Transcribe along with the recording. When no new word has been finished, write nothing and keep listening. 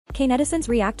K-netizens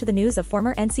react to the news of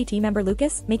former NCT member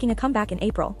Lucas making a comeback in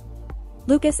April.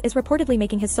 Lucas is reportedly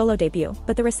making his solo debut,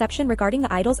 but the reception regarding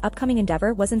the idol's upcoming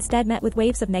endeavor was instead met with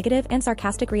waves of negative and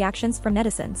sarcastic reactions from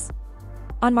netizens.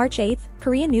 On March 8,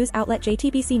 Korean news outlet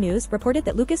JTBC News reported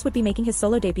that Lucas would be making his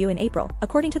solo debut in April,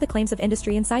 according to the claims of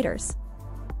industry insiders.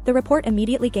 The report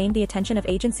immediately gained the attention of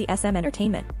agency SM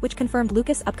Entertainment, which confirmed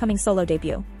Lucas' upcoming solo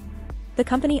debut. The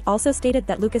company also stated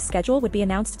that Lucas' schedule would be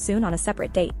announced soon on a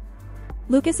separate date.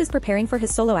 Lucas is preparing for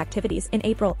his solo activities in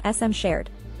April, SM shared.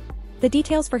 The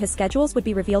details for his schedules would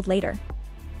be revealed later.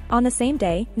 On the same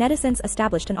day, netizens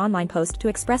established an online post to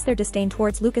express their disdain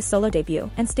towards Lucas' solo debut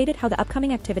and stated how the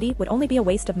upcoming activity would only be a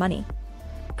waste of money.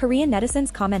 Korean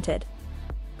netizens commented,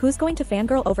 "Who's going to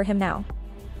fangirl over him now?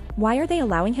 Why are they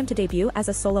allowing him to debut as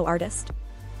a solo artist?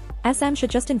 SM should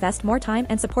just invest more time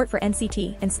and support for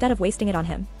NCT instead of wasting it on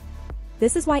him.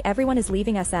 This is why everyone is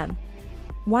leaving SM.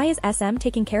 Why is SM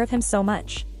taking care of him so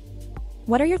much?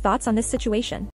 What are your thoughts on this situation?"